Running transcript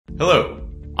Hello,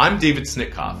 I'm David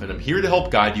Snitkoff, and I'm here to help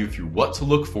guide you through what to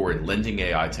look for in lending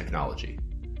AI technology.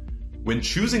 When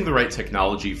choosing the right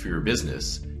technology for your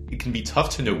business, it can be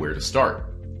tough to know where to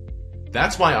start.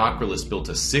 That's why Ocrolus built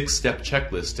a 6-step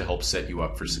checklist to help set you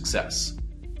up for success.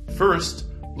 First,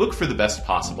 look for the best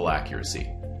possible accuracy.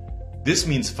 This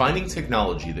means finding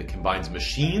technology that combines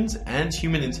machines and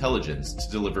human intelligence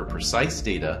to deliver precise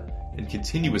data and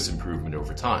continuous improvement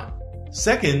over time.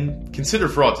 Second, consider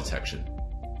fraud detection.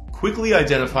 Quickly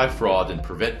identify fraud and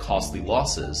prevent costly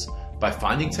losses by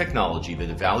finding technology that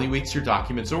evaluates your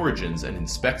documents' origins and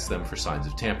inspects them for signs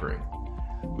of tampering,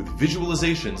 with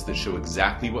visualizations that show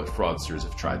exactly what fraudsters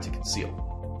have tried to conceal.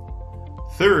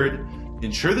 Third,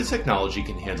 ensure the technology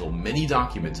can handle many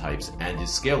document types and is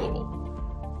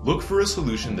scalable. Look for a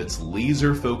solution that's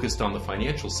laser-focused on the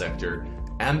financial sector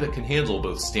and that can handle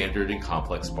both standard and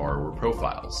complex borrower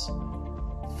profiles.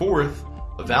 Fourth,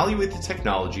 evaluate the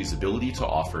technology's ability to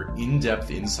offer in-depth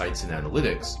insights and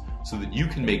analytics so that you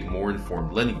can make more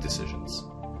informed lending decisions.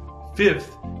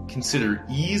 Fifth, consider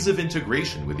ease of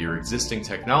integration with your existing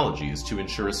technologies to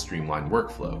ensure a streamlined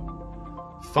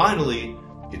workflow. Finally,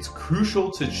 it's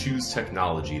crucial to choose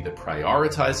technology that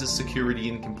prioritizes security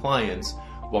and compliance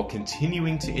while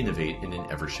continuing to innovate in an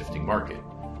ever-shifting market.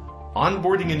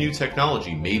 Onboarding a new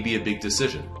technology may be a big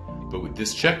decision, but with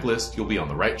this checklist, you'll be on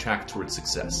the right track towards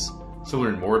success. To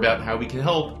learn more about how we can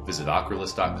help, visit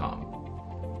Ocrolus.com.